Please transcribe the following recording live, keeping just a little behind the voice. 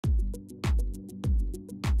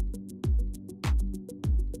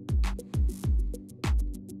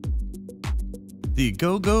The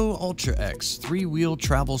GoGo Ultra X 3-wheel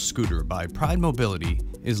travel scooter by Pride Mobility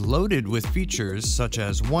is loaded with features such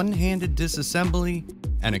as one-handed disassembly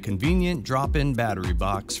and a convenient drop-in battery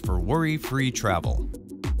box for worry-free travel.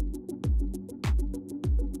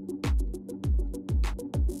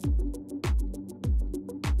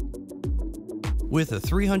 With a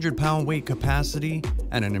 300-pound weight capacity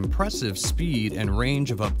and an impressive speed and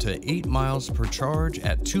range of up to 8 miles per charge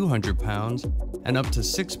at 200 pounds and up to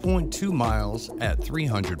 6.2 miles at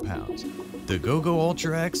 300 pounds, the GoGo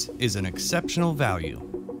Ultra X is an exceptional value.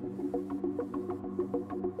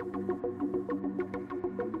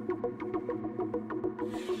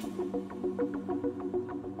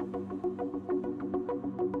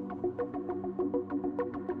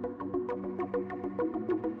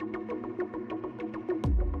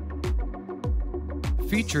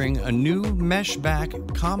 Featuring a new mesh-back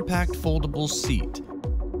compact foldable seat,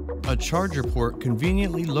 a charger port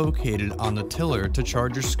conveniently located on the tiller to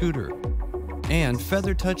charge your scooter, and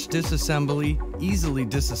feather touch disassembly easily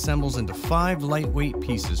disassembles into 5 lightweight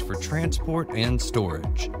pieces for transport and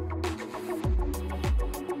storage.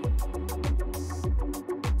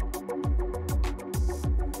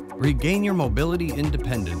 Regain your mobility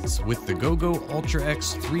independence with the GoGo Ultra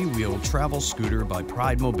X 3-wheel travel scooter by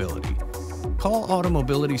Pride Mobility. Call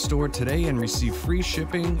AutoMobility store today and receive free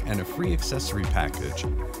shipping and a free accessory package.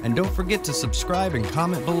 And don't forget to subscribe and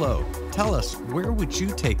comment below. Tell us, where would you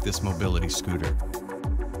take this mobility scooter?